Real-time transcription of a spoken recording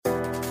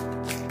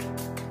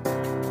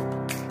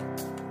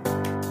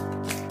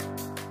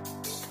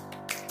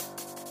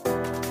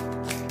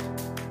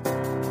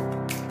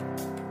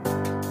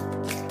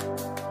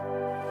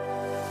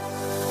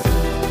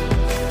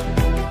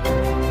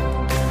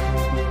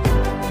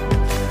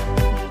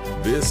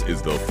This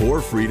is the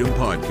For Freedom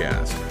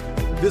Podcast.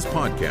 This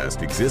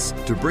podcast exists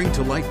to bring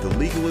to light the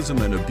legalism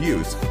and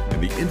abuse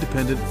in the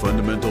independent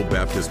fundamental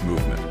Baptist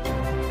movement,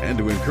 and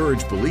to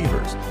encourage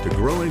believers to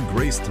grow in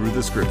grace through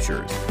the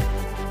Scriptures.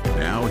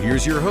 Now,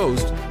 here's your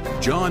host,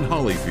 John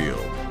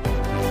Hollyfield.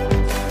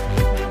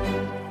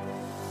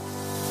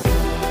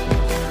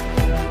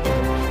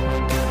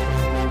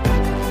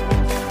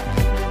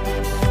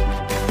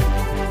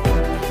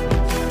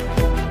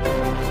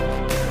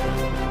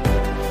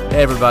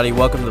 Hey everybody,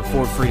 welcome to the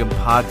For Freedom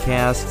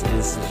Podcast.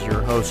 This is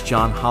your host,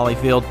 John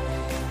Hollyfield,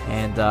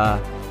 and I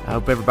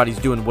hope everybody's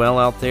doing well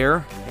out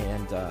there,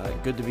 and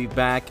good to be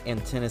back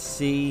in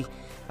Tennessee.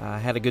 I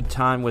had a good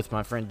time with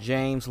my friend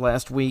James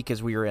last week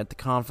as we were at the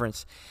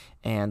conference,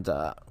 and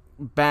got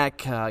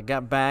back,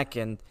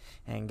 and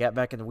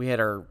we had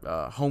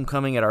our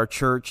homecoming at our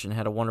church and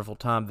had a wonderful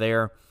time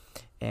there,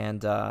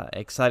 and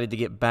excited to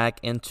get back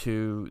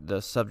into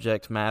the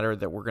subject matter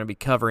that we're going to be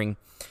covering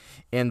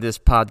in this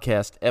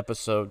podcast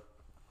episode,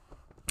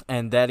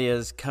 and that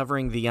is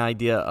covering the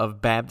idea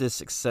of Baptist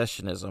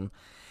successionism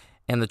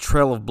and the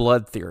trail of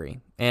blood theory.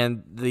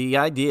 And the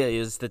idea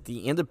is that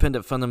the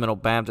independent fundamental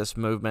Baptist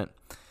movement,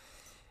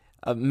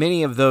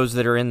 many of those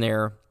that are in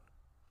there,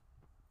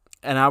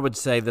 and I would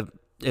say that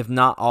if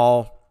not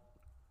all,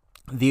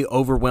 the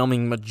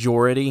overwhelming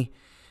majority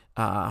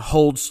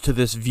holds to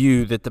this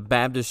view that the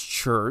Baptist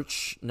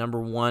church, number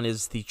one,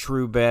 is the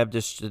true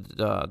Baptist,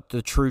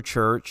 the true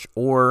church,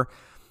 or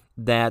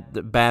that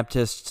the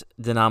Baptist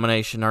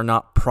denomination are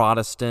not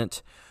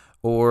Protestant,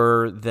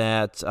 or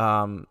that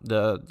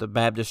the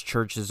Baptist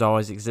church has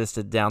always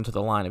existed down to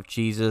the line of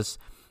Jesus,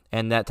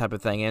 and that type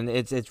of thing. And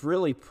it's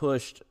really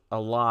pushed a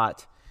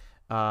lot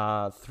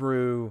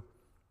through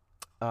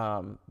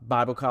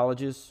Bible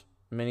colleges.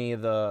 Many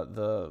of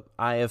the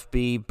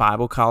IFB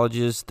Bible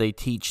colleges, they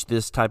teach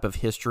this type of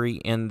history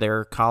in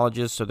their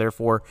colleges, so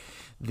therefore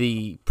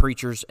the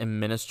preachers and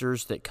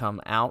ministers that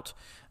come out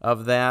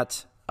of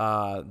that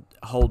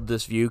hold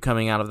this view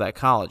coming out of that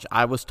college.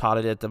 I was taught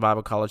it at the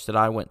Bible college that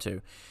I went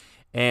to.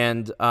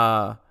 And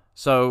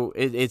so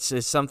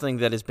it's something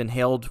that has been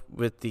held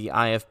with the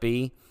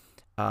IFB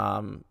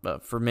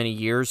for many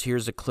years.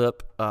 Here's a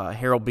clip,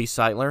 Harold B.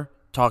 Sightler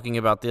talking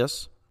about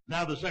this.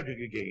 Now the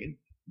subject again,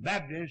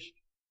 Baptists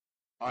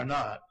are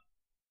not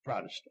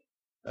Protestant.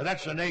 Now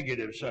that's a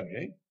negative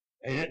subject,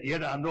 and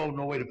yet I know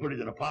no way to put it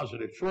in a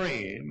positive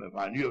frame if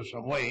I knew of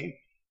some way.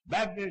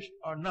 Baptists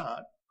are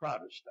not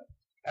Protestant.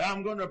 And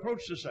I'm going to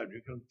approach the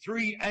subject from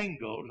three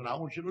angles, and I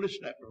want you to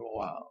listen to that for a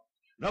while.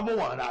 Number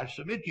one, I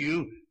submit to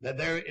you that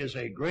there is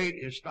a great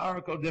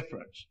historical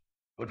difference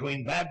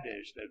between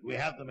Baptists, as we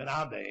have them in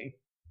our day,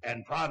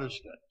 and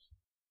Protestants.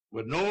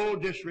 With no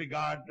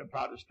disregard to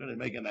Protestant in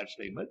making that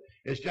statement,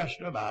 it's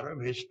just a matter of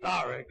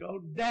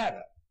historical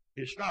data,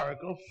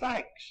 historical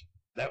facts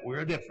that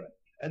we're different.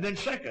 And then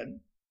second,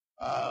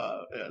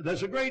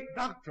 there's a great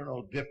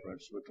doctrinal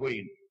difference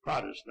between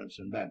Protestants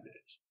and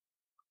Baptists.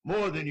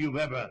 More than you've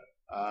ever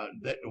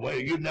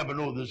you'd never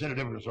know there's any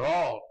difference at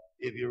all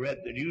if you read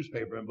the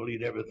newspaper and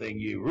believed everything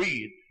you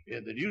read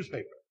in the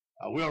newspaper.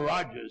 Will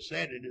Rogers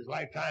said in his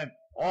lifetime,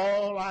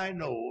 all I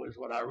know is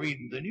what I read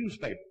in the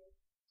newspaper.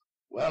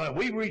 Well,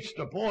 we've reached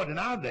a point in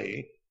our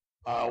day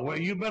where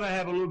you better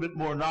have a little bit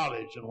more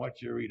knowledge than what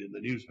you read in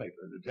the newspaper,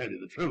 to tell you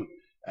the truth.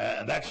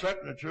 And that's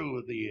certainly true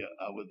with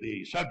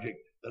the subject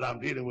that I'm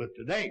dealing with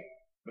today,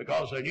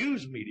 because the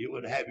news media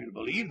would have you to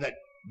believe that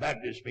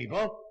Baptist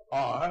people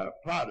are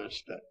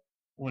Protestant,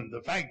 when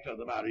the fact of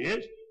the matter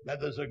is that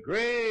there's a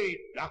great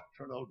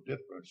doctrinal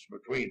difference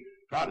between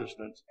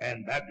Protestants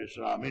and Baptists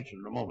that I'll mention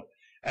in a moment.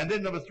 And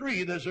then number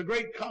three, there's a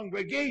great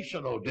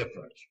congregational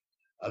difference.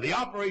 The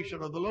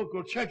operation of the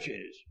local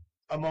churches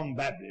among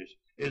Baptists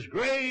is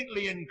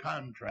greatly in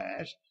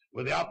contrast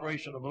with the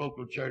operation of the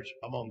local church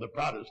among the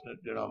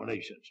Protestant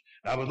denominations.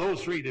 Now, with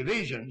those three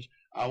divisions,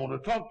 I want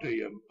to talk to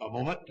you a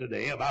moment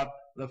today about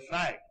the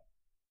fact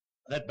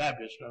that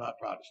Baptists are not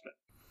Protestant.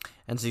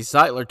 And see,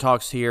 Sightler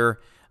talks here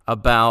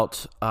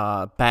about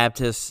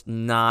Baptists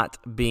not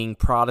being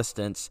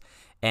Protestants,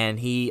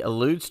 and he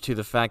alludes to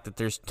the fact that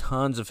there's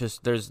tons of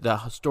there's the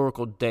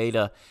historical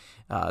data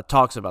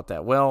talks about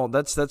that. Well,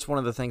 that's one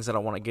of the things that I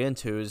want to get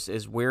into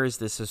is where is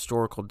this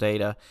historical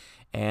data,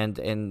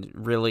 and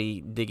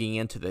really digging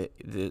into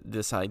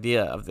this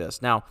idea of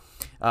this. Now,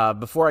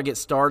 before I get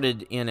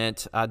started in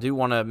it, I do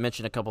want to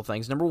mention a couple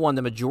things. Number one,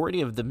 the majority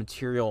of the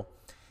material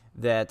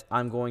that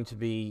I'm going to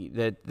be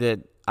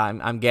that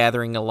I'm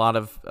gathering a lot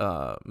of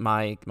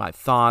my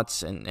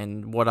thoughts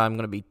and what I'm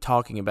going to be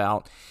talking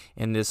about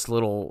in this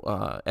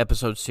little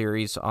episode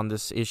series on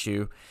this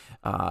issue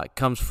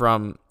comes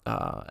from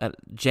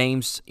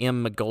James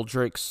M.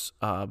 McGoldrick's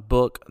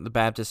book, The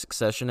Baptist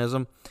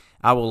Successionism.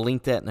 I will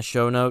link that in the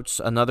show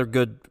notes. Another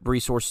good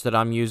resource that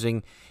I'm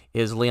using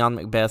is Leon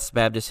Macbeth's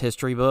Baptist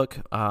History book,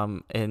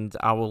 and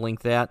I will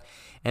link that.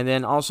 And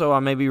then also I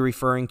may be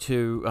referring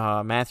to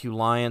Matthew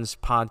Lyons'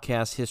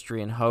 podcast,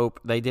 History and Hope.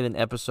 They did an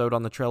episode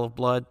on the Trail of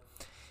Blood,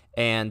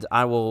 and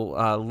I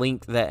will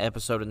link that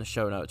episode in the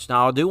show notes.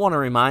 Now, I do want to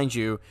remind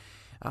you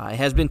It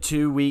has been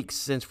 2 weeks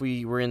since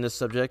we were in this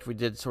subject. We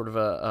did sort of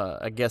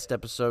a guest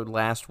episode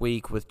last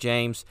week with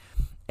James,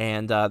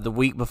 and the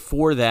week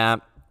before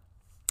that,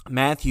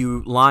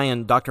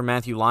 Dr.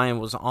 Matthew Lyon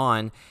was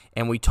on,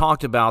 and we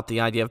talked about the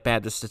idea of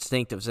Baptist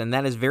distinctives, and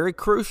that is very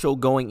crucial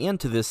going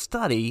into this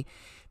study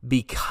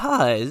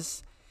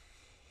because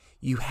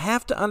you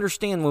have to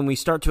understand when we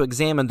start to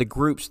examine the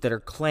groups that are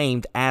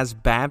claimed as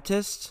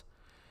Baptists,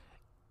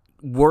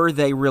 were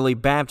they really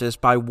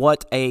Baptist by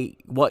what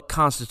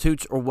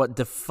constitutes or what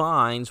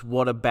defines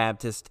what a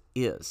Baptist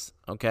is,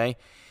 okay?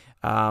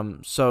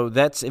 So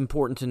that's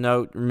important to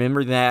note.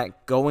 Remember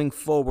that going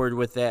forward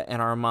with that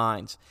in our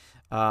minds.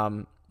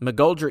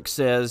 McGoldrick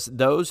says,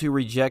 those who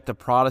reject the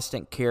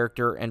Protestant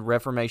character and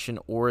Reformation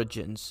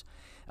origins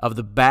of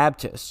the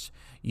Baptists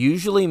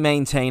usually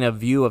maintain a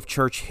view of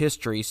church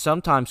history,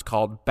 sometimes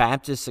called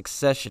Baptist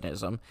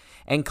successionism,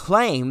 and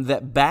claim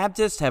that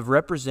Baptists have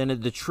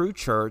represented the true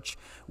church,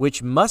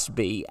 which must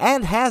be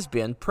and has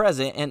been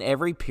present in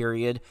every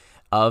period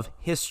of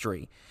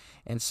history.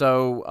 And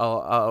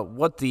so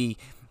what the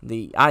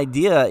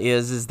idea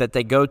is that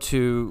they go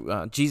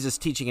to Jesus'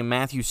 teaching in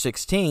Matthew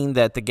 16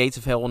 that the gates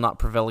of hell will not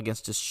prevail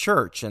against his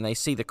church, and they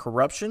see the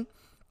corruption,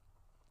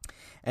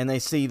 and they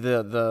see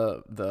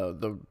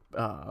the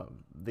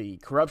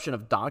corruption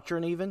of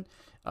doctrine even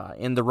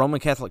in the Roman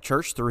Catholic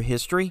Church through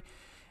history,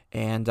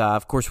 and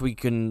of course we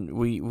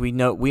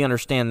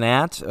understand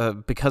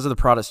that because of the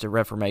Protestant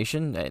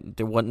Reformation.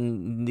 There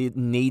wouldn't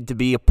need to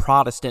be a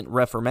Protestant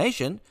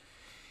Reformation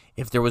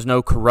if there was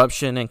no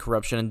corruption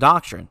in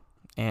doctrine.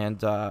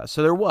 And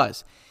so there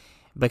was.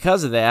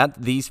 Because of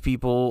that, these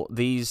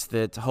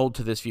that hold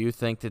to this view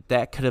think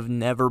that could have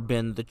never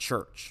been the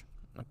church,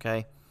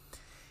 okay?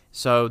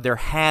 So there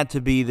had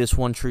to be this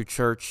one true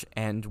church,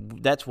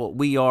 and that's what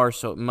we are,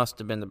 so it must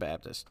have been the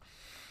Baptist.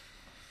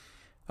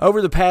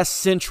 Over the past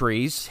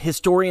centuries,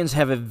 historians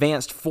have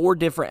advanced 4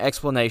 different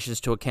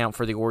explanations to account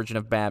for the origin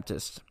of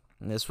Baptists.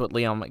 And this is what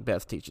Leon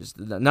Macbeth teaches.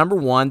 Number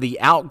 1,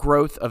 the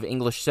outgrowth of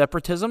English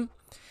separatism.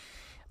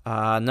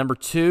 Number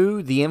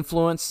 2, the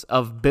influence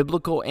of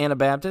biblical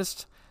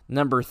Anabaptists.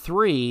 Number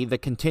 3, the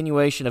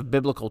continuation of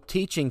biblical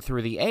teaching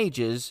through the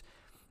ages.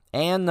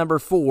 And number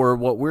 4,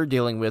 what we're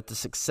dealing with, the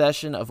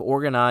succession of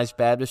organized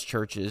Baptist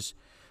churches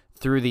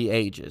through the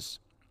ages.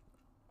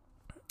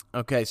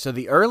 Okay, so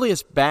the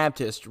earliest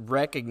Baptists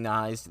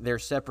recognized their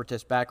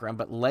separatist background,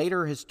 but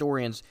later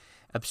historians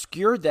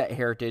obscured that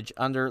heritage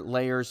under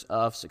layers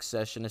of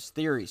successionist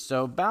theories.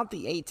 So about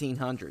the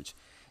 1800s,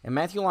 and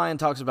Matthew Lyon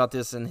talks about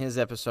this in his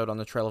episode on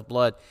the Trail of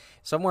Blood.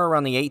 Somewhere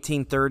around the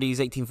 1830s,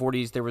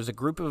 1840s, there was a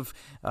group of,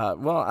 I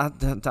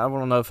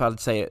don't know if I'd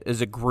say it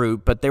is a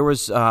group, but there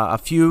was a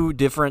few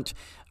different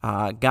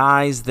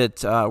guys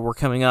that were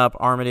coming up,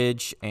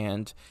 Armitage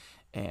and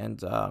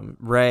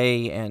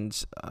Ray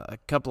and a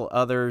couple of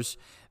others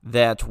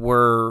that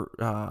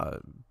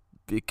were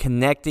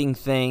connecting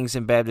things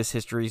in Baptist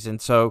histories.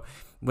 And so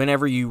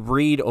whenever you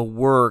read a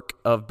work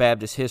of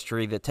Baptist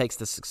history that takes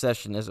the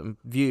successionism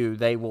view,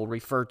 they will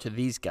refer to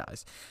these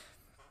guys.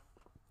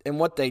 And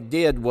what they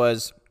did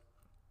was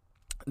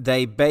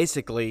they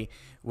basically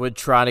would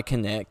try to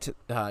connect,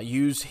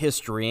 use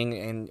history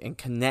and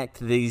connect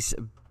these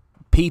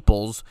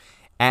peoples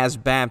as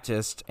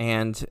Baptists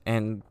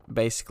and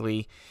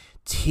basically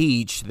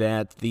teach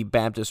that the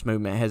Baptist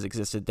movement has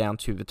existed down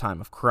to the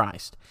time of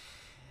Christ.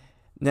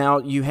 Now,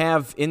 you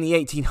have, in the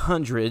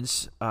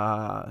 1800s,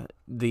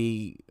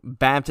 the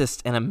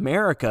Baptists in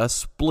America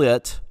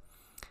split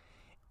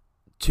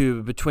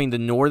between the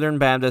Northern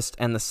Baptist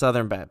and the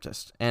Southern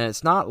Baptist. And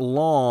it's not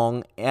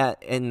long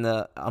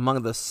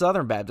among the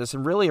Southern Baptists,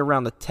 and really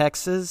around the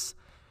Texas,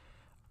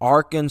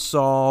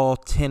 Arkansas,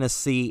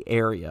 Tennessee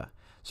area.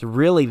 So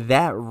really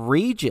that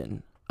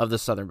region of the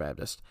Southern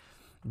Baptist,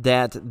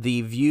 that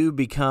the view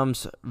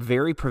becomes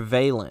very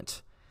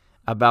prevalent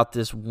about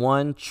this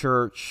one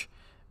church,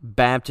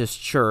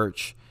 Baptist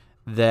church,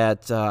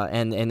 that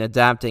and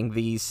adapting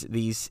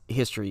these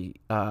history,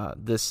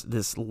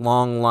 this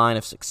long line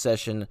of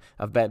succession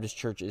of Baptist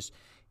churches,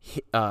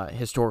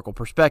 historical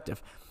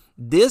perspective.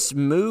 This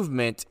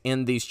movement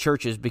in these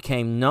churches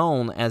became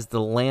known as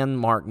the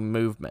Landmark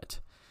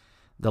Movement.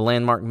 The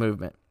Landmark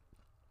Movement.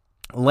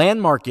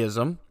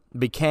 Landmarkism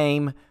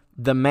became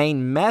the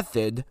main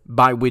method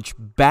by which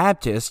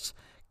Baptists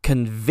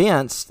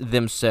convinced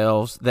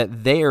themselves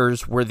that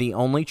theirs were the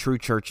only true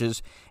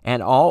churches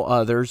and all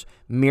others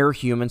mere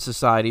human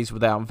societies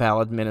without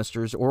valid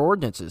ministers or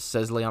ordinances,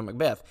 says Leon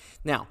Macbeth.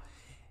 Now,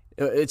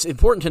 it's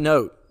important to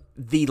note,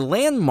 the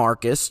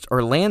Landmarkists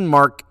or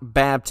Landmark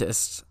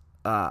Baptists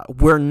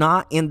were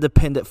not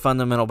independent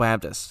fundamental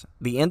Baptists.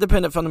 The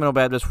independent fundamental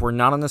Baptists were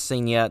not on the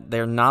scene yet.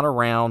 They're not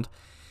around.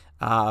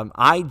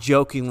 I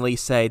jokingly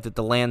say that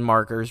the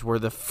Landmarkers were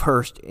the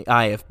first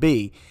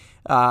IFB.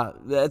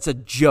 That's a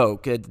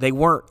joke. They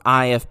weren't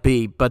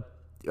IFB, but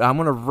I'm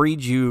going to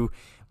read you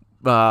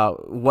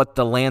what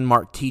the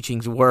Landmark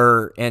teachings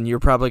were, and you're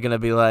probably going to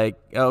be like,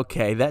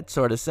 okay, that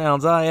sort of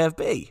sounds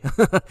IFB.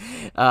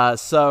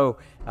 So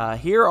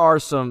here are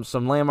some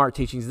Landmark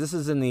teachings. This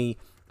is in the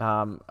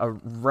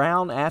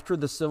around after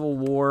the Civil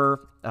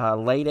War,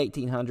 late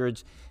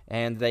 1800s,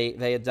 and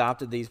they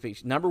adopted these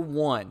features. Number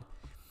one,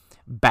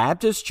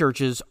 Baptist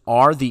churches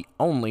are the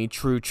only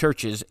true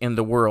churches in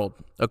the world.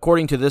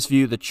 According to this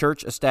view, the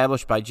church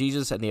established by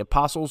Jesus and the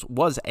apostles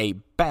was a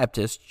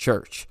Baptist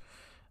church.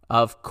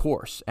 Of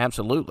course,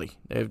 absolutely.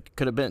 It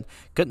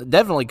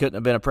definitely couldn't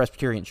have been a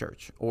Presbyterian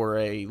church or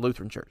a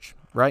Lutheran church,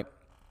 right?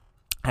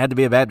 Had to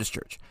be a Baptist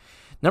church.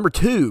 Number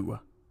two,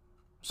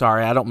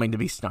 sorry, I don't mean to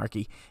be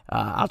snarky.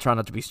 I'll try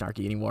not to be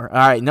snarky anymore. All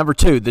right, number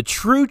two, the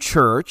true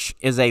church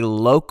is a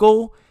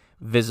local,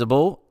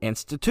 visible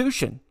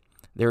institution.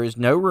 There is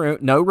no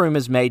room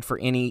is made for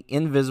any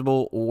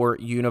invisible or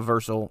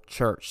universal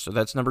church. So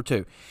that's number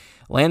two.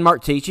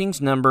 Landmark teachings,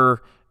 my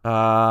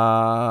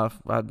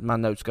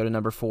notes go to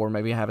number 4.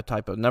 Maybe I have a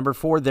typo. Number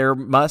 4, there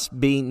must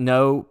be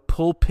no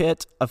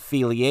pulpit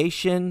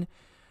affiliation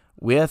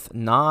with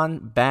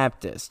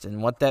non-Baptist.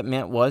 And what that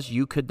meant was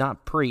you could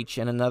not preach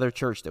in another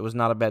church that was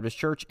not a Baptist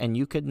church, and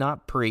you could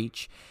not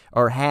preach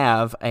or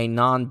have a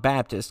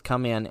non-Baptist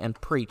come in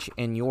and preach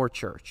in your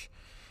church.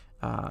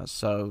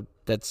 So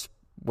that's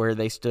where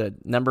they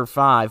stood. Number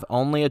 5,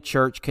 only a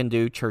church can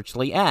do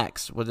churchly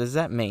acts. What does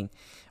that mean?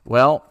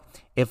 Well,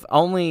 if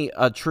only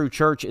a true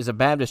church is a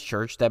Baptist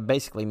church, that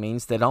basically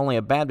means that only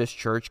a Baptist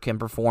church can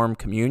perform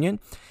communion.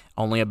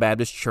 Only a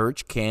Baptist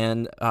church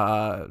can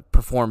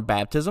perform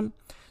baptism.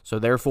 So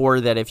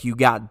therefore, that if you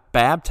got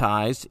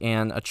baptized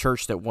in a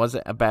church that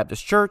wasn't a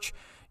Baptist church,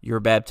 your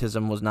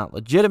baptism was not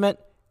legitimate,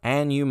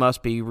 and you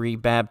must be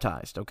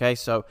rebaptized. Okay,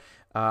 so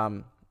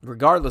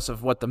regardless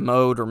of what the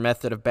mode or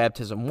method of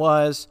baptism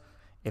was,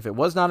 if it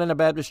was not in a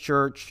Baptist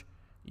church,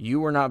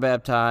 you were not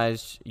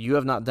baptized, you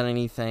have not done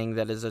anything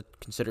that is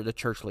considered a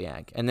churchly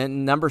act. And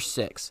then number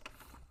 6,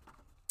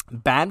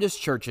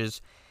 Baptist churches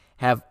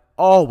have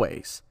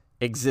always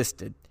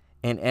existed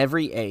in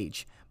every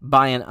age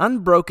by an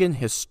unbroken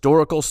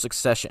historical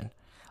succession.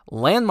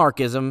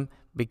 Landmarkism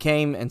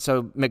became, and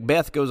so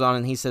Macbeth goes on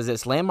and he says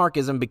this,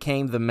 landmarkism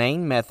became the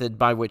main method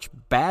by which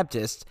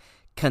Baptists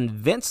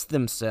convinced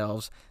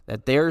themselves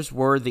that theirs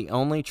were the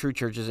only true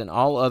churches and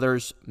all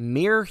others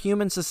mere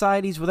human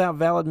societies without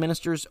valid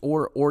ministers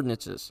or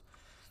ordinances.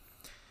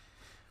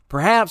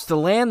 Perhaps the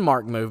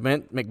landmark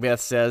movement,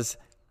 Macbeth says,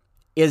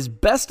 is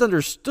best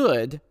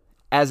understood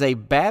as a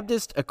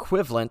Baptist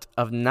equivalent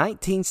of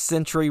 19th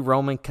century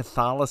Roman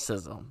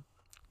Catholicism.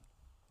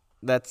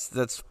 That's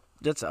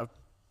a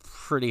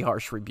pretty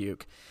harsh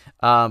rebuke.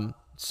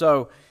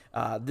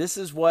 This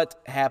is what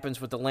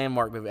happens with the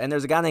landmark movement. And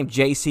there's a guy named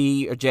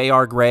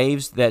J.R.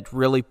 Graves that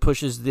really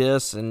pushes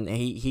this, and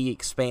he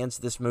expands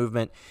this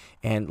movement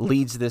and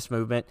leads this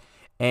movement.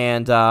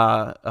 And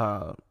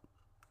the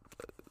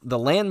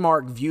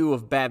landmark view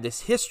of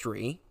Baptist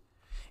history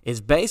is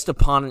based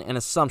upon an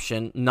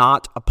assumption,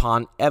 not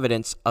upon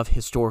evidence of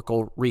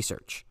historical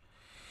research.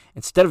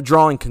 Instead of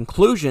drawing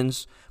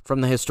conclusions from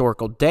the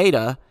historical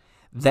data,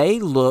 they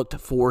looked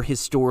for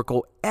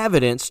historical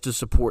evidence to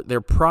support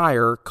their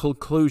prior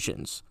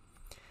conclusions.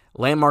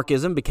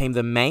 Landmarkism became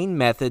the main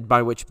method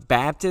by which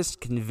Baptists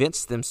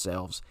convinced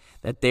themselves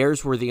that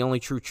theirs were the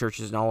only true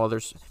churches and all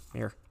others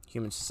mere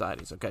human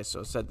societies. Okay, so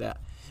I said that.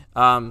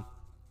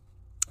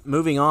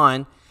 Moving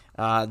on,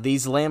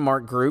 these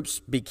landmark groups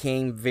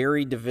became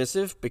very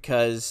divisive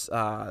because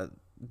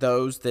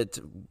those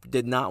that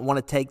did not want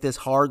to take this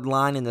hard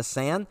line in the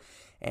sand,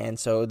 and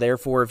so,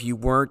 therefore, if you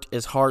weren't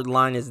as hard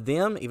line as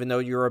them, even though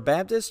you're a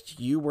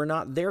Baptist, you were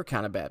not their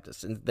kind of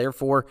Baptist. And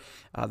therefore,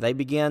 they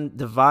began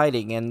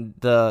dividing. And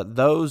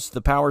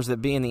the powers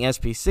that be in the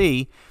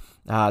SBC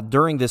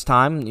during this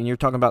time, and you're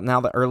talking about now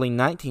the early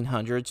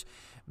 1900s,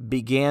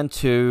 began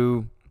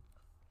to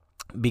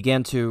be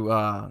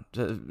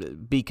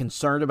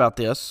concerned about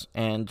this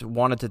and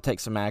wanted to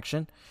take some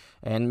action.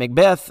 And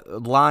Macbeth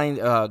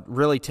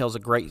really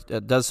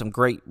does some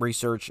great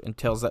research and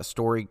tells that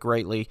story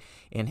greatly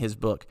in his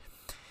book.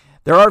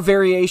 There are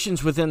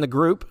variations within the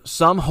group.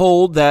 Some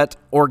hold that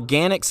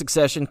organic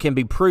succession can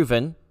be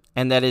proven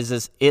and that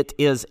it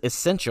is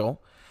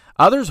essential.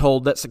 Others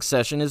hold that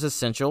succession is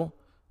essential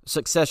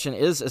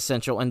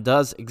and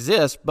does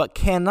exist but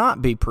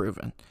cannot be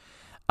proven.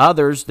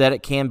 Others that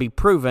it can be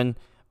proven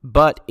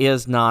but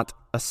is not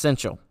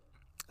essential.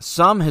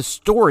 Some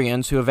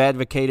historians who have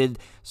advocated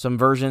some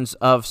versions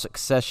of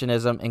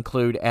successionism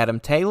include Adam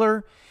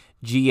Taylor,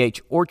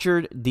 G.H.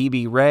 Orchard,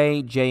 D.B.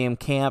 Ray, J.M.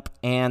 Camp,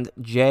 and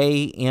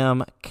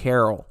J.M.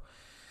 Carroll.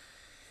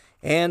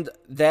 And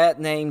that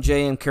name,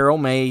 J.M. Carroll,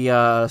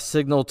 may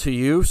signal to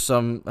you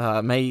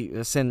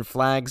may send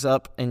flags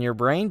up in your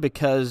brain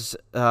because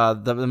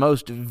the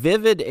most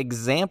vivid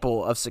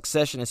example of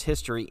successionist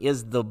history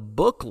is the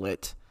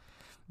booklet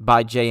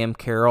by J.M.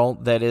 Carroll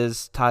that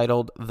is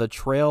titled The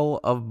Trail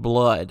of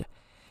Blood.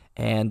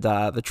 And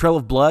The Trail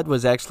of Blood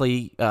was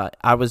actually,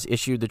 I was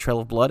issued The Trail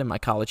of Blood in my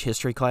college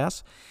history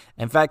class.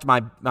 In fact,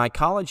 my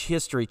college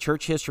history,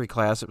 church history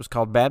class, it was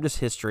called Baptist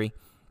History.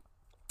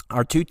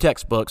 Our 2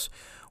 textbooks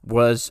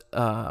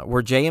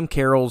were J.M.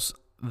 Carroll's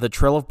The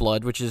Trail of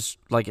Blood, which is,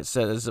 like it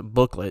says, a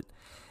booklet,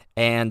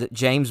 and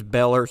James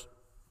Beller's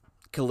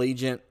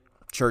collegiate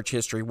Church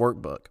History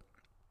Workbook.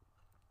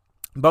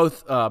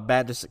 Both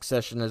Baptist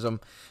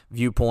successionism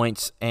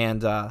viewpoints,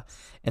 and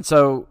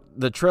so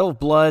the Trail of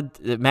Blood,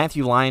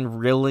 Matthew Lyon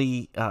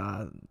really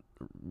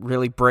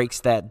breaks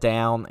that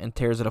down and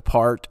tears it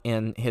apart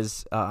in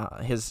his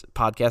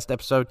podcast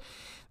episode.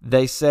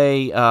 They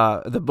say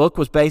the book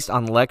was based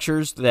on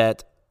lectures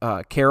that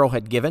Carroll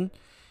had given.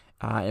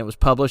 It was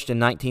published in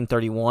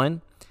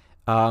 1931.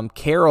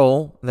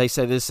 Carroll, they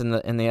say this in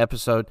the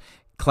episode,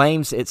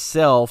 claims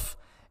itself.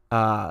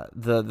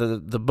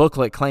 The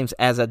booklet claims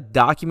as a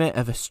document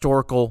of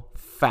historical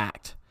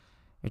fact.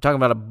 You're talking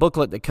about a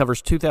booklet that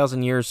covers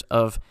 2,000 years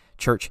of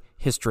church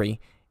history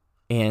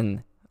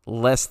in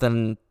less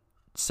than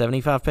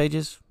 75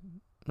 pages.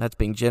 That's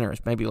being generous.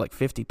 Maybe like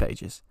 50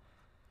 pages.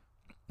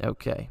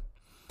 Okay.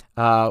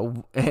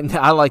 And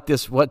I like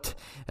this. What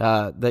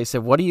they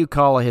said, what do you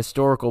call a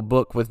historical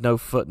book with no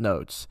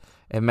footnotes?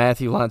 And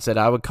Matthew Lyon said,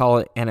 I would call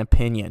it an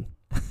opinion.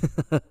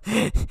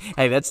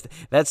 Hey,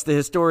 that's the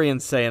historian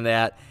saying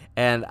that,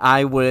 and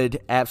I would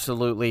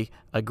absolutely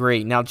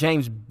agree. Now,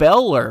 James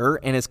Beller,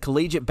 in his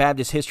Collegiate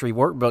Baptist History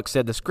Workbook,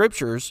 said the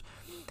Scriptures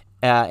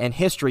and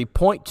history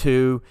point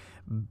to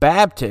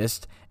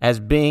Baptist as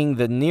being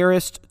the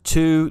nearest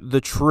to the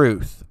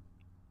truth.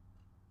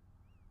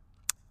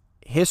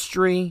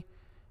 History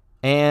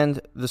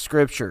and the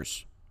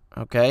Scriptures,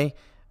 okay?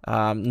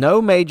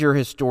 No major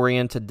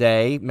historian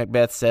today,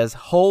 Macbeth says,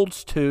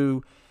 holds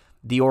to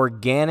the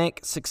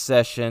organic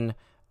succession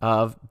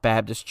of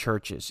Baptist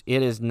churches.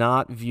 It is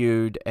not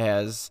viewed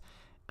as,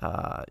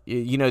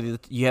 you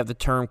have the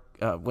term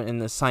in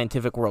the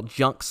scientific world,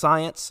 junk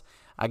science.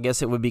 I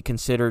guess it would be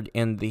considered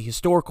in the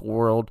historical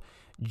world,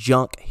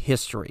 junk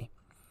history.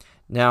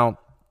 Now,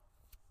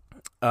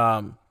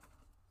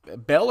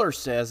 Beller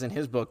says in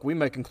his book, we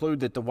may conclude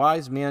that the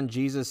wise men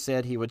Jesus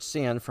said he would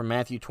send from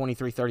Matthew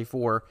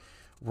 23:34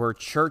 were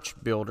church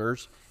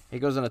builders. He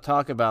goes on to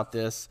talk about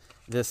this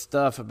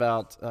stuff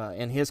about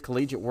in his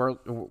collegiate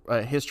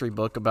history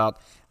book about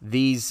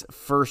these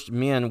first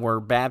men were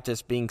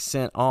Baptists being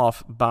sent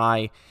off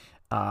by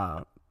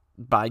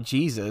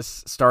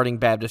Jesus, starting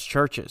Baptist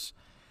churches.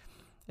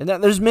 And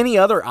there's many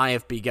other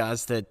IFB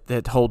guys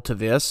that hold to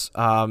this.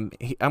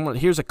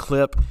 Here's a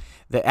clip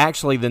that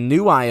actually the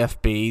new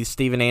IFB,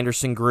 Stephen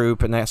Anderson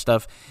Group and that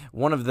stuff,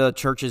 one of the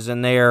churches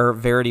in there,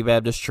 Verity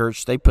Baptist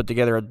Church, they put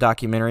together a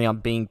documentary on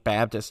being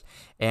Baptist.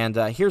 And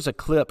here's a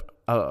clip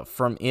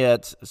from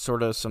it,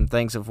 sort of some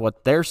things of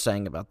what they're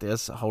saying about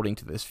this, holding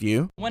to this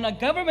view. When a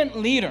government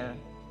leader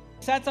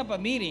sets up a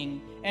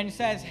meeting and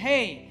says,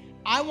 hey,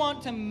 I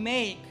want to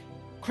make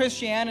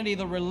Christianity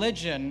the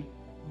religion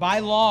by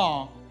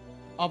law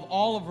of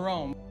all of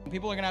Rome.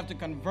 People are going to have to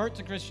convert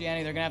to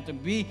Christianity. They're going to have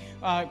to be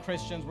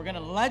Christians. We're going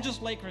to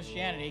legislate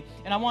Christianity.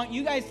 And I want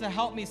you guys to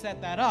help me set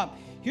that up.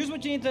 Here's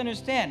what you need to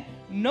understand.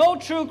 No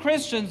true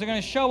Christians are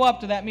going to show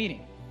up to that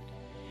meeting.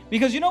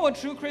 Because you know what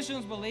true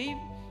Christians believe?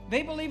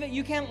 They believe that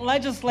you can't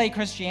legislate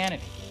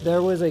Christianity.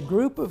 There was a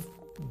group of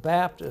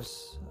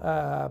Baptists,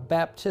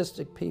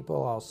 Baptistic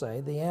people, I'll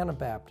say, the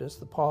Anabaptists,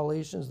 the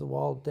Paulicians, the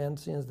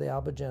Waldensians, the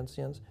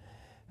Albigensians,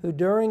 who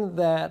during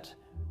that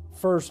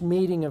first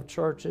meeting of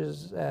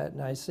churches at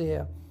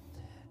Nicaea,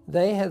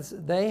 they had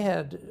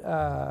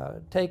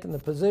taken the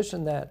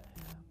position that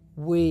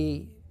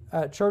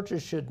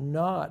churches should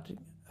not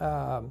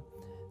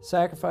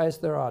sacrifice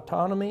their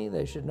autonomy.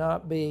 They should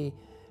not be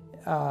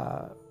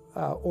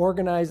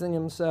organizing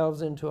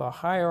themselves into a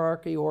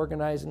hierarchy,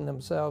 organizing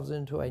themselves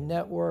into a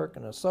network,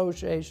 an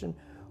association,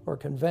 or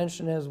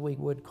convention as we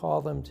would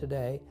call them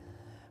today.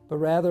 But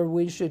rather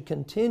we should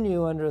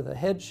continue under the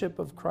headship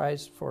of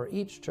Christ for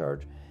each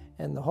church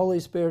and the Holy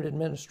Spirit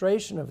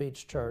administration of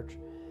each church,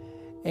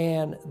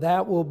 and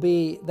that will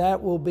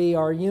be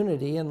our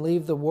unity, and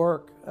leave the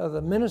work of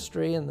the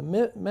ministry and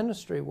the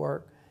ministry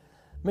work,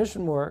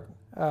 mission work,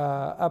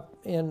 up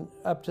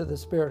to the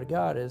Spirit of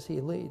God as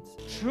He leads.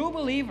 True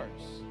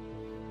believers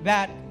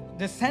that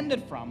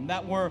descended from,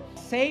 that were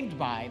saved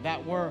by,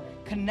 that were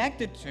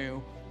connected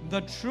to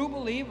the true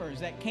believers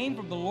that came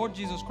from the Lord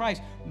Jesus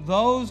Christ,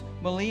 those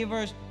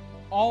believers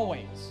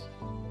always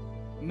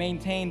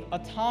maintained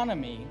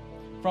autonomy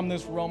from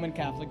this Roman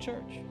Catholic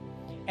Church.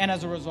 And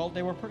as a result,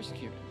 they were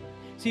persecuted.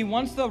 See,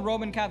 once the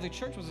Roman Catholic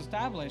Church was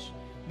established,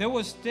 there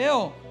was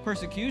still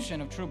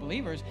persecution of true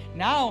believers.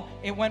 Now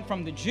it went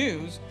from the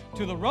Jews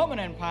to the Roman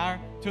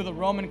Empire to the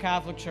Roman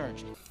Catholic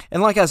Church.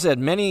 And like I said,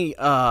 many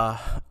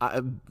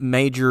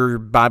major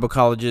Bible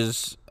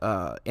colleges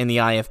in the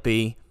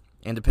IFB,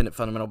 Independent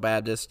Fundamental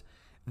Baptist,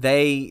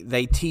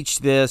 they teach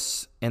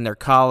this in their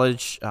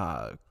college.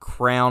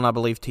 Crown, I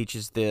believe,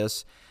 teaches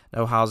this.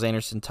 Ohio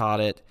Anderson taught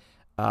it.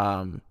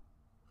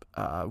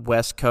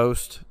 West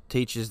Coast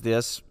teaches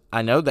this.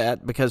 I know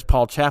that because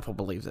Paul Chappell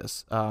believes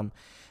this.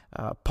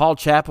 Paul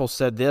Chappell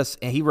said this,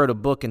 and he wrote a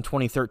book in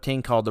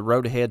 2013 called The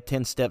Road Ahead,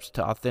 10 Steps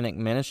to Authentic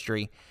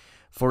Ministry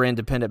for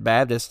Independent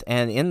Baptists.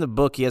 And in the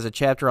book, he has a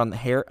chapter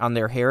on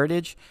their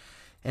heritage,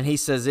 and he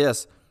says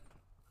this: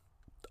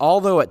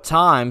 although at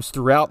times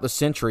throughout the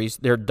centuries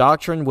their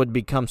doctrine would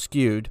become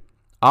skewed,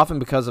 often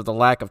because of the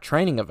lack of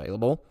training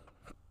available,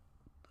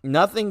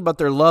 Nothing but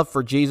their love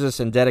for Jesus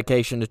and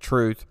dedication to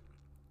truth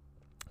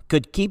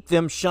could keep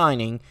them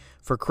shining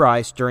for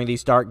Christ during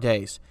these dark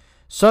days.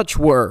 Such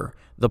were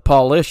the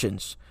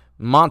Paulicians,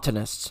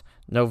 Montanists,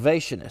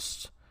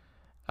 Novatianists,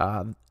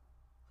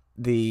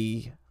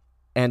 the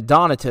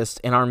Donatists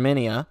in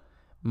Armenia,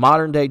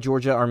 modern-day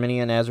Georgia,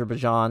 Armenia, and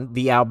Azerbaijan,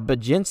 the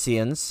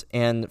Albigensians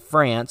in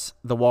France,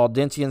 the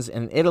Waldensians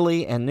in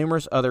Italy, and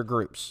numerous other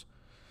groups.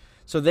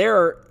 So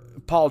there,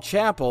 Paul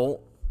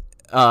Chappell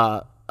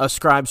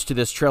ascribes to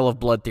this Trail of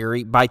Blood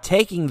theory by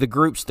taking the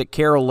groups that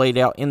Carroll laid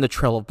out in the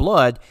Trail of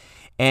Blood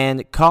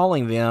and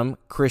calling them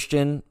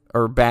Christian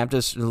or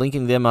Baptist,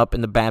 linking them up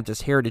in the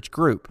Baptist Heritage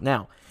Group.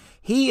 Now,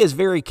 he is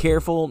very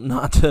careful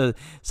not to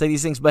say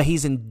these things, but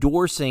he's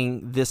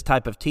endorsing this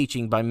type of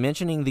teaching by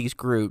mentioning these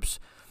groups.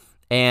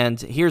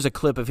 And here's a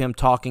clip of him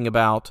talking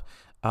about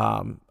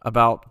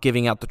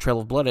giving out the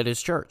Trail of Blood at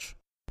his church.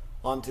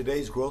 On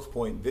today's Growth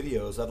Point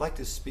videos, I'd like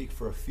to speak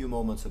for a few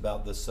moments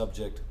about the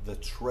subject, the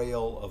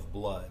Trail of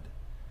Blood.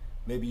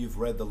 Maybe you've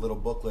read the little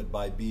booklet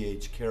by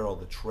B.H. Carroll,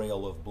 The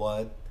Trail of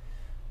Blood.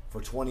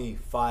 For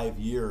 25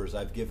 years,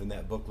 I've given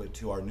that booklet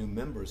to our new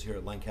members here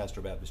at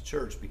Lancaster Baptist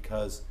Church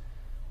because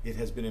it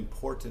has been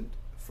important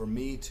for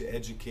me to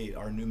educate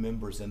our new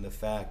members in the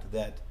fact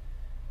that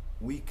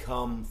we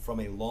come from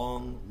a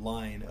long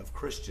line of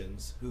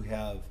Christians who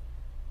have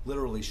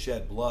literally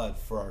shed blood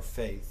for our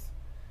faith.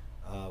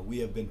 We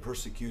have been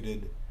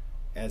persecuted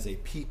as a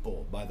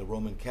people by the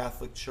Roman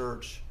Catholic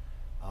Church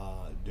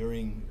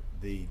during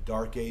the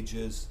Dark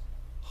Ages.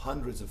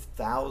 Hundreds of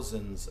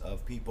thousands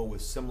of people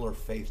with similar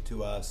faith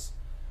to us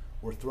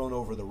were thrown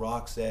over the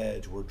rock's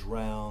edge, were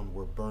drowned,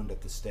 were burned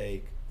at the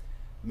stake.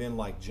 Men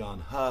like John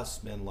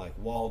Huss, men like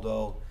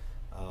Waldo,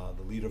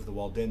 the leader of the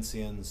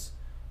Waldensians,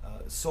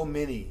 so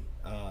many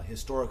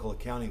historical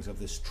accountings of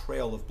this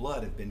trail of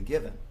blood have been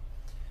given.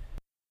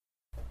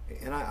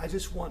 And I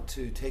just want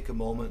to take a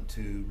moment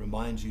to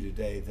remind you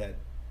today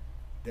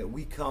that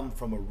we come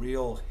from a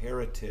real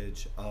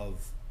heritage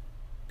of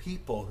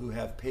people who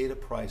have paid a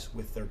price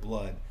with their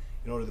blood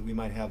in order that we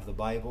might have the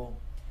Bible,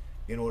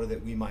 in order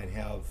that we might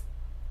have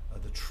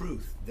the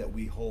truth that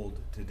we hold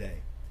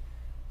today.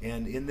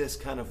 And in this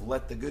kind of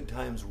let the good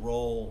times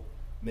roll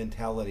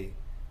mentality,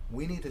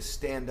 we need to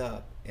stand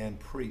up and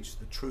preach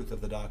the truth of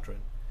the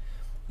doctrine.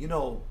 You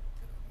know,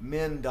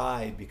 men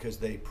died because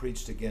they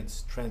preached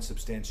against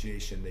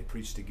transubstantiation, they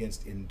preached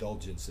against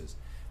indulgences,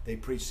 they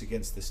preached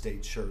against the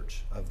state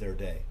church of their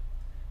day.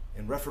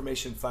 And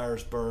Reformation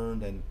fires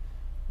burned, and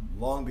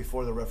long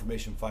before the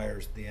Reformation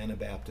fires, the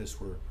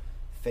Anabaptists were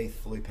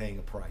faithfully paying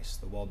a price.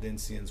 The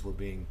Waldensians were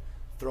being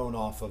thrown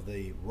off of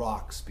the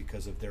rocks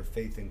because of their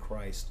faith in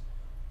Christ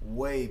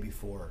way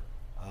before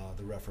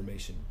the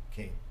Reformation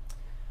came.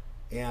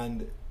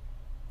 And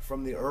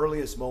from the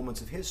earliest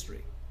moments of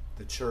history,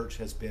 the church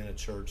has been a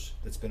church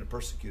that's been a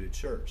persecuted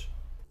church.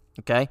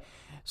 Okay,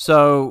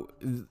 so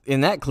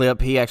in that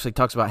clip, he actually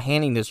talks about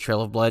handing this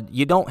Trail of Blood.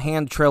 You don't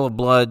hand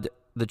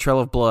the Trail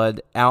of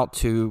Blood out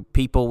to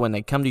people when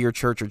they come to your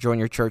church or join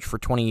your church for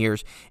 20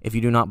 years if you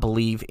do not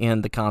believe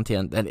in the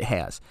content that it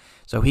has.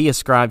 So he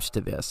ascribes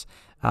to this.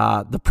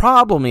 The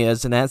problem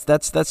is, and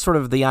that's sort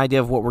of the idea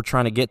of what we're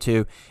trying to get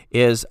to,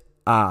 is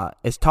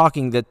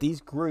talking that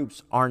these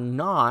groups are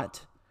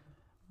not,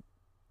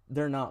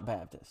 they're not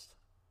Baptist.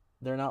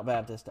 They're not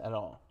Baptist at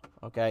all,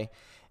 okay?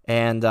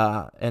 And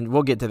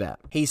we'll get to that.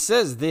 He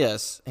says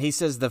this. He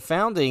says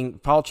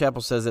Paul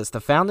Chappell says this,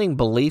 the founding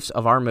beliefs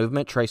of our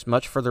movement trace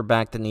much further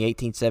back than the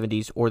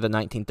 1870s or the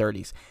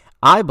 1930s.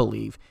 I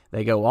believe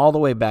they go all the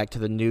way back to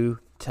the New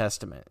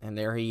Testament. And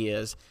there he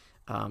is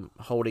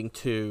holding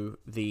to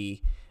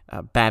the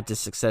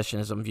Baptist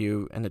successionism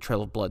view and the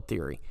Trail of Blood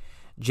theory.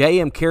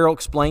 J.M. Carroll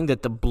explained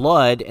that the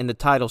blood in the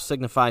title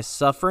signifies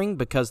suffering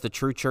because the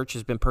true church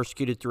has been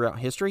persecuted throughout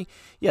history.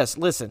 Yes,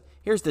 listen,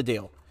 here's the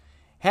deal.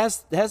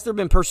 Has there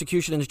been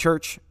persecution in the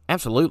church?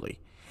 Absolutely.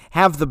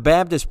 Have the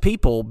Baptist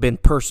people been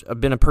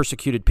a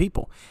persecuted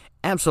people?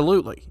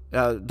 Absolutely.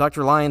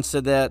 Dr. Lyons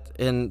said that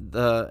in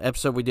the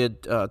episode we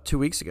did 2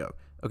 weeks ago.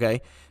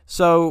 Okay,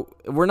 so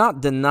we're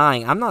not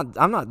denying. I'm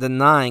not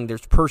denying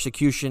there's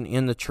persecution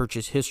in the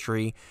church's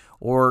history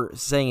or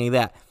saying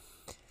that.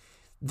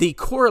 The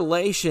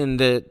correlation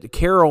that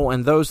Carroll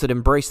and those that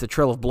embrace the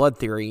Trail of Blood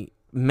theory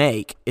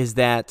make is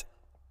that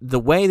the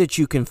way that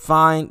you can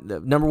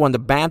find, number one, the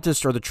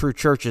Baptists are the true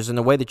churches, and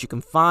the way that you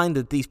can find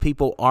that these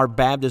people are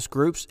Baptist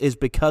groups is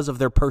because of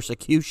their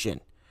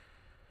persecution.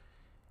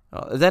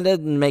 That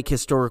doesn't make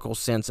historical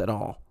sense at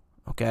all,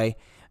 okay?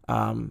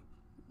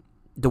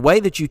 The way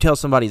that you tell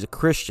somebody's a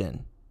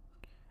Christian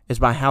is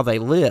by how they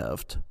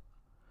lived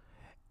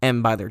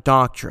and by their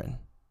doctrine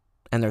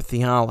and their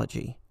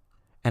theology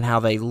and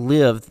how they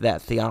lived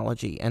that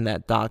theology and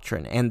that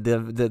doctrine and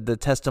the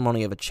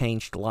testimony of a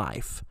changed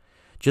life.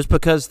 Just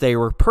because they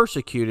were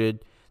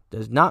persecuted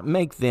does not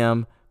make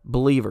them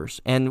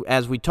believers. And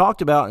as we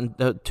talked about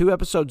in 2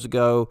 episodes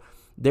ago,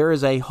 there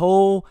is a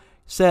whole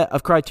set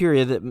of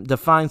criteria that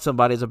defines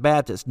somebody as a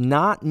Baptist.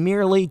 Not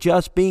merely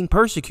just being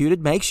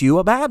persecuted makes you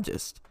a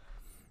Baptist.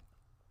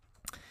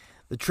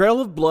 The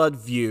Trail of Blood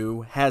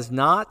view has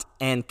not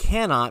and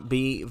cannot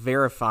be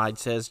verified,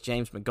 says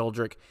James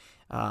McGoldrick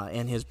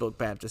in his book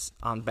Baptist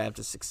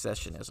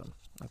Successionism.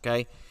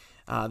 Okay,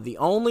 the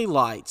only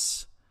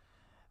lights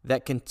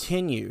that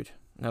continued.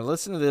 Now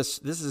listen to this.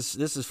 This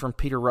is from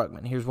Peter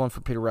Ruckman. Here's one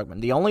from Peter Ruckman.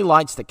 The only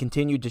lights that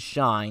continued to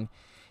shine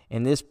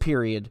in this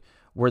period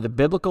were the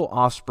biblical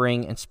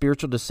offspring and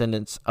spiritual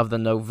descendants of the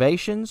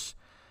Novatians,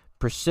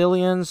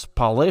 Priscillians,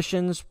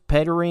 Paulicians,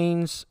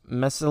 Pederines,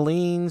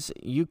 Messalenes,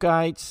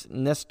 Euchites,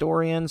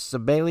 Nestorians,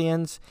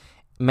 Sabellians,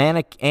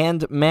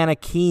 and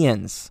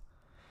Manichaeans.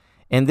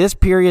 In this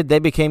period, they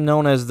became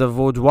known as the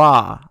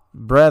Vaudois,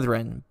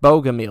 Brethren,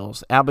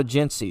 Bogomils,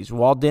 Albigenses,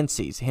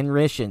 Waldenses,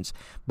 Henricians,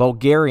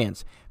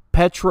 Bulgarians,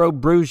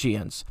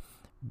 Petrobrugians,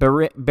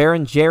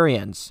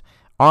 Berengarians,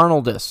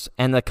 Arnoldists,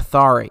 and the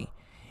Cathari.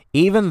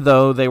 Even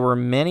though there were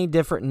many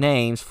different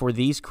names for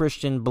these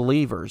Christian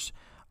believers,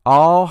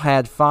 all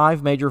had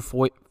 5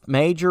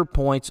 major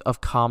points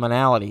of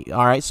commonality.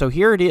 All right, so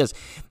here it is.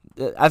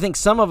 I think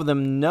some of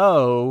them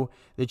know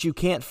that you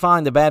can't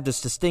find the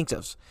Baptist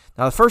distinctives.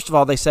 Now, first of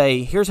all, they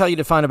say, here's how you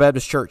define a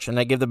Baptist church, and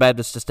they give the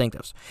Baptist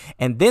distinctives.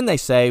 And then they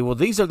say, well,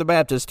 these are the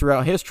Baptists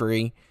throughout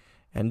history,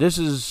 and this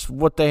is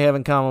what they have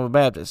in common with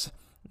Baptists.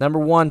 Number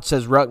 1,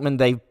 says Ruckman,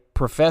 they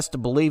profess to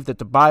believe that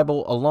the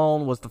Bible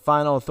alone was the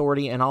final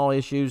authority in all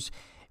issues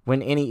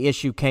when any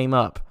issue came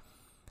up.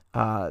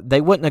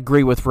 They wouldn't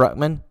agree with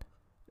Ruckman.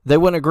 They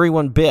wouldn't agree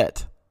one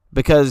bit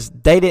because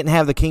they didn't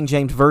have the King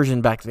James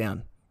Version back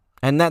then.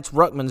 And that's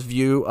Ruckman's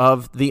view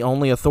of the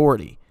only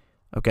authority,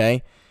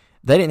 okay?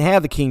 They didn't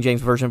have the King James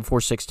Version before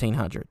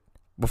 1600,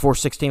 before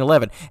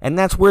 1611, and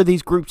that's where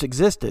these groups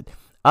existed.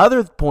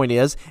 Other point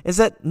is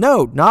that,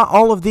 no, not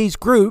all of these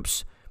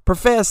groups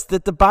profess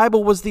that the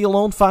Bible was the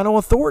alone final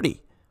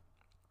authority.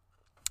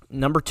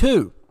 Number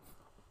 2,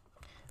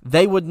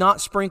 they would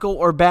not sprinkle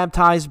or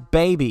baptize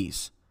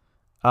babies.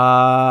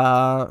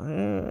 Not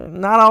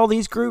all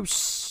these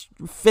groups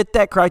fit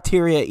that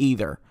criteria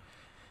either.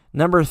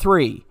 Number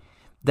 3,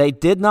 they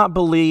did not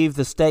believe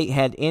the state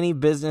had any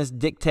business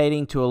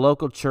dictating to a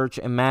local church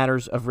in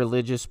matters of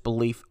religious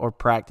belief or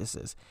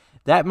practices.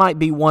 That might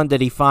be one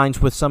that he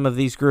finds with some of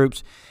these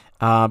groups,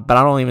 but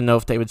I don't even know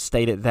if they would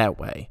state it that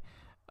way.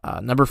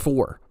 Number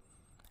 4,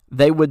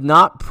 they would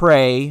not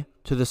pray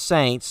to the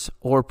saints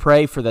or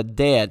pray for the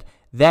dead.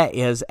 That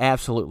is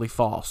absolutely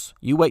false.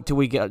 You wait till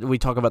we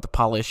talk about the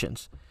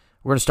Paulicians.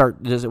 We're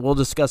going to we'll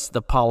discuss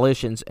the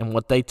Paulicians and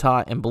what they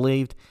taught and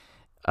believed.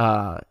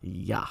 Number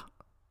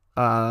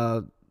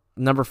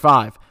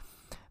 5,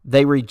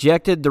 they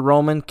rejected the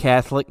Roman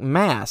Catholic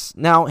Mass.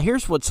 Now,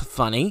 here's what's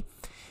funny.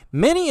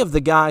 Many of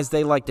the guys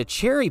they like to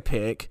cherry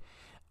pick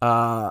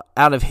out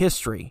of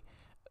history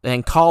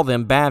and call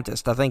them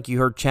Baptist. I think you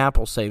heard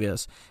Chappell say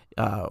this,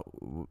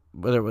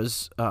 whether it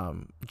was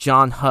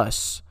John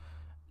Huss,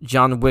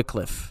 John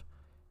Wycliffe,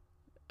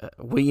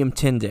 William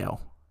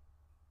Tyndale,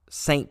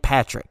 St.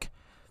 Patrick.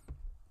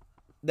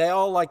 They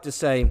all like to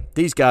say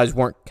these guys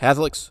weren't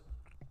Catholics.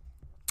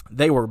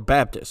 They were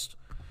Baptist.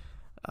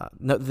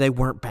 No, they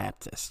weren't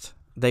Baptist.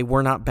 They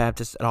were not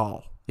Baptist at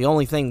all. The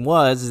only thing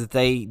was that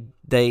they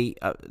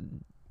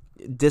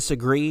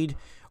disagreed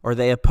or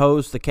they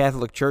opposed the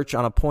Catholic Church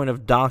on a point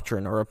of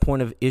doctrine or a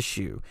point of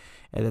issue,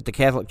 and that the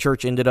Catholic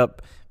Church ended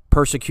up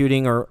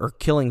persecuting or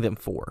killing them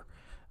for.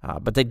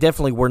 But they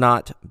definitely were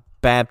not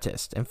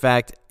Baptist. In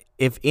fact,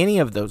 if any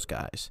of those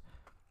guys,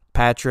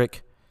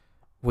 Patrick,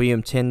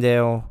 William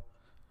Tyndale,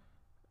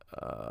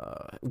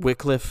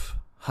 Wycliffe,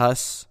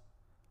 Huss,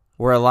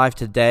 were alive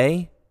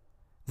today,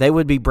 they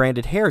would be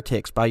branded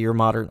heretics by your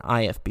modern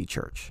IFB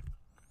church.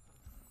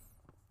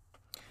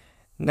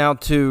 Now,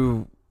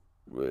 to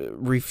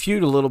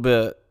refute a little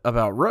bit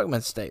about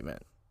Ruckman's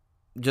statement,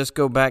 just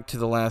go back to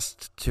the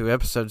last 2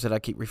 episodes that I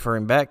keep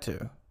referring back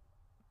to.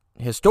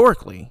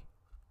 Historically,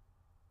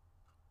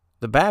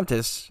 the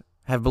Baptists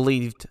have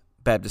believed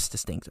Baptist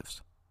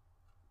distinctives.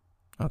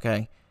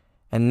 Okay?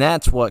 And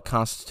that's what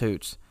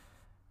constitutes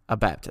a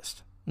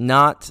Baptist,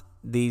 not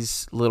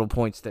these little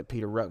points that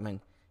Peter Ruckman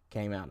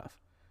came out of.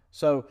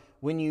 So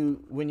when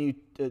you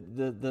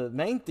the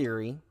main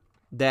theory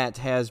that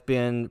has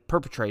been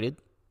perpetrated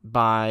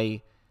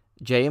by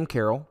J.M.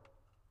 Carroll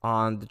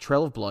on the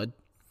Trail of Blood,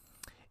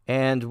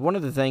 and one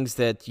of the things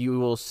that you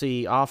will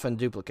see often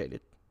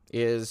duplicated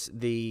is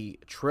the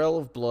Trail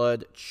of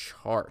Blood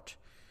chart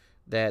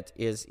that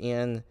is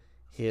in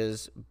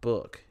his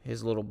book,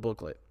 his little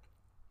booklet.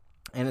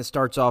 And it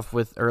starts off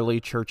with early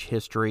church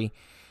history,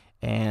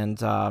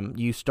 and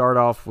you start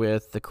off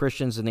with the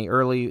Christians in the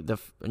early,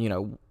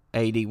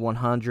 AD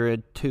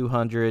 100,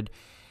 200.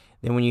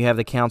 Then when you have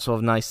the Council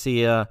of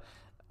Nicaea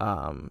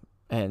and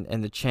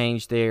the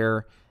change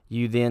there,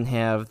 you then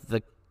have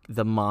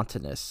the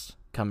Montanists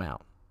come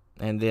out.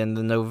 And then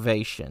the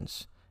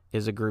Novatians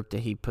is a group that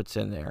he puts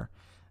in there.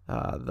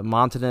 The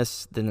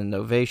Montanists, then the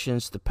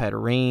Novatians, the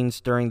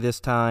Pederines during this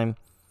time.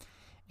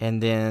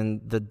 And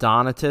then the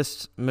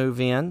Donatists move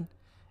in.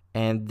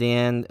 And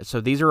then,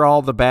 so these are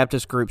all the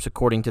Baptist groups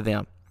according to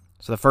them.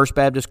 So the first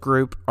Baptist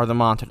group are the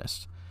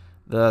Montanists.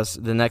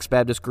 The next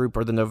Baptist group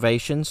are the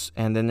Novatians,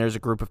 and then there's a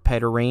group of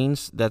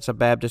Paterines. That's a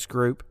Baptist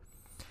group.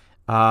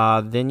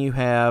 Then you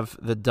have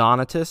the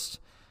Donatists,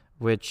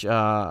 which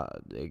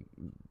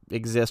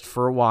exist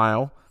for a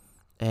while,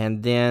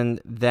 and then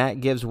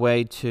that gives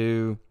way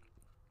to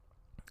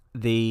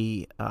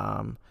the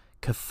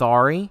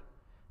Cathari,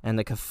 and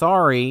the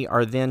Cathari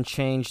are then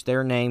changed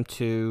their name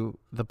to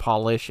the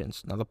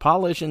Paulicians. Now, the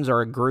Paulicians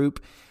are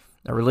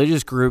a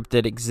religious group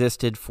that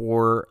existed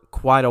for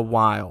quite a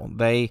while.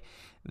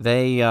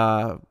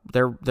 Their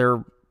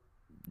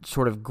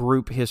sort of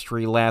group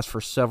history lasts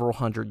for several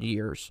hundred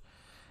years.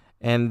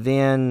 And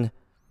then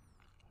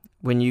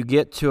when you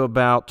get to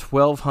about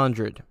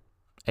 1200,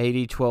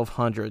 AD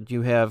 1200,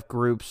 you have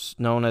groups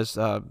known as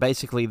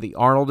basically the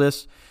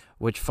Arnoldists,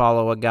 which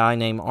follow a guy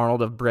named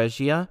Arnold of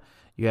Brescia.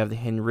 You have the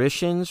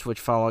Henricians, which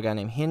follow a guy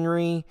named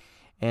Henry.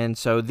 And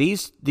so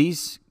these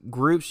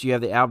groups, you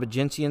have the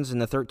Albigensians in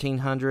the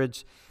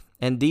 1300s,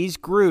 and these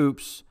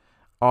groups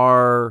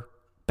are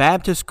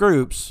Baptist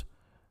groups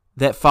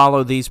that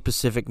follow these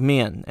specific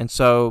men. And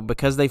so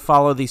because they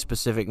follow these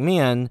specific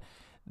men,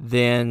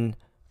 then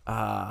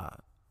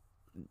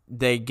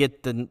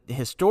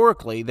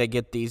historically they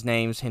get these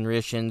names,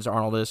 Henricians,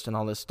 Arnoldists, and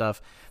all this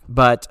stuff.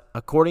 But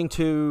according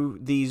to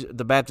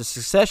the Baptist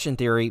succession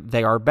theory,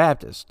 they are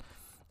Baptist.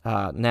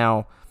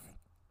 Now,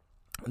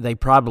 they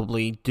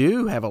probably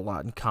do have a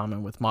lot in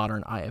common with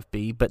modern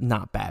IFB, but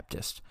not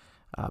Baptist,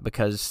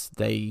 because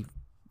they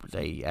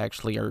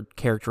actually are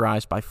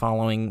characterized by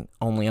following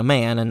only a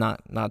man and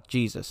not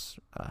Jesus.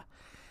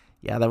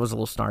 Yeah, that was a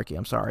little snarky.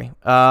 I'm sorry.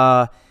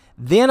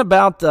 Then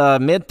about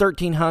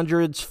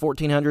mid-1300s,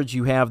 1400s,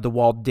 you have the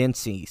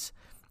Waldenses,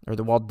 or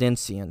the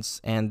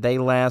Waldensians, and they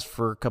last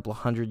for a couple of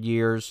hundred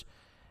years,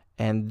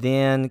 and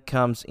then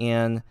comes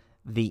in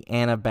the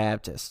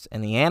Anabaptists.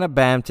 And the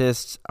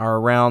Anabaptists are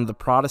around the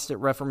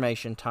Protestant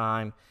Reformation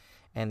time,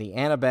 and the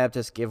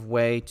Anabaptists give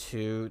way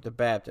to the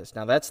Baptists.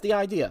 Now, that's the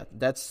idea.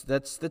 That's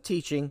the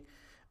teaching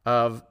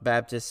of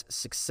Baptist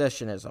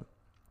successionism.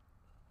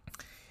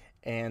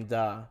 And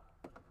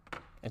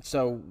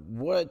so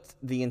what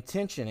the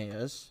intention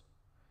is,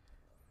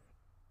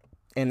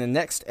 in the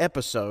next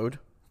episode,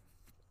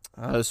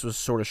 this was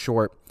sort of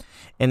short.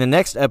 In the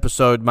next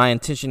episode, my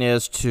intention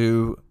is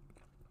to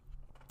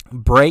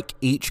break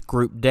each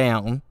group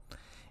down,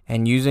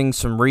 and using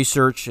some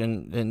research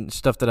and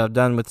stuff that I've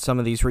done with some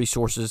of these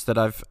resources that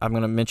I'm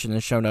going to mention in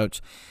the show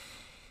notes,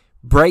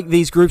 break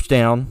these groups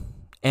down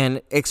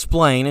and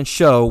explain and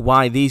show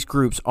why these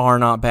groups are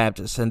not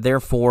Baptists, and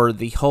therefore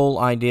the whole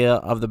idea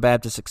of the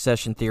Baptist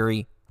succession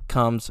theory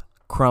comes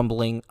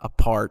crumbling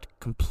apart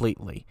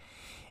completely.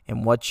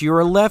 And what you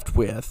are left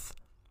with,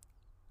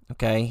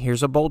 okay,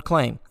 here's a bold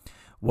claim.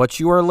 What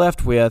you are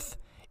left with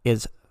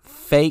is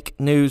fake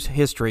news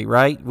history,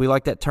 right? We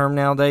like that term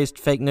nowadays,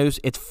 fake news.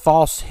 It's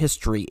false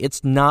history.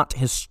 It's not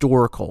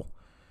historical.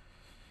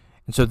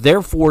 And so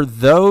therefore,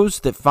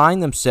 those that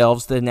find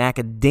themselves in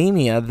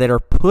academia that are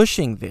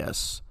pushing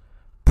this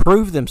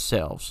prove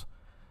themselves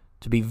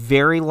to be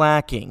very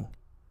lacking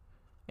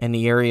in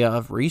the area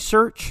of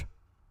research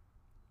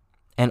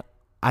and,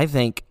 I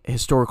think,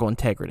 historical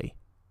integrity,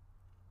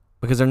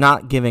 because they're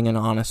not giving an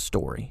honest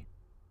story.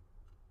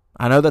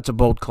 I know that's a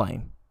bold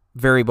claim,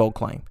 very bold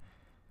claim.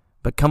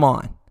 But come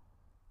on.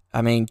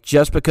 I mean,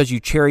 just because you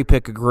cherry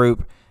pick a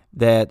group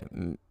that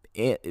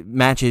it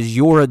matches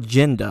your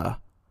agenda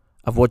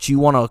of what you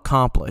want to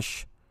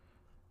accomplish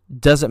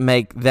doesn't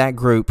make that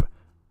group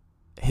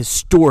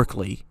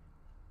historically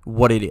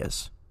what it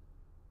is.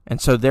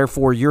 And so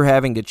therefore you're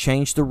having to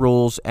change the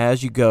rules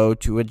as you go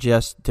to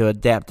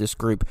adapt this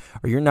group,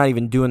 or you're not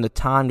even doing the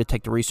time to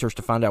take the research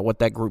to find out what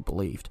that group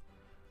believed.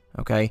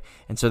 Okay?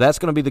 And so that's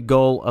going to be the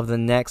goal of the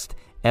next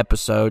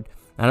episode.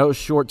 I know it was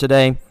short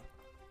today,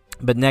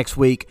 but next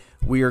week,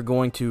 we are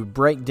going to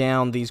break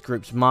down these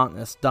groups: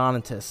 Montanists,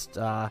 Donatists,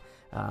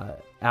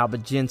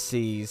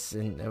 Albigenses,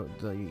 and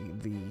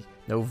the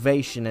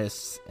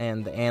Novatianists,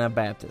 and the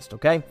Anabaptists,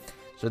 okay?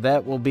 So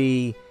that will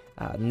be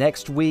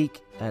next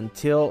week.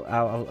 Until,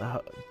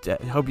 I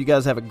hope you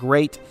guys have a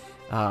great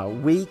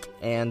week,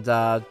 and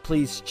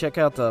please check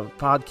out the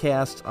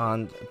podcast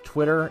on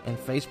Twitter and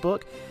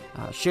Facebook.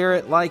 Share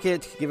it, like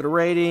it, give it a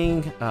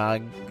rating,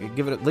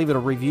 leave it a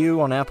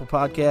review on Apple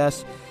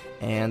Podcasts.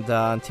 And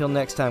until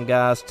next time,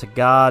 guys, to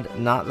God,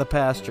 not the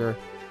pastor,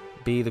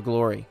 be the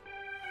glory.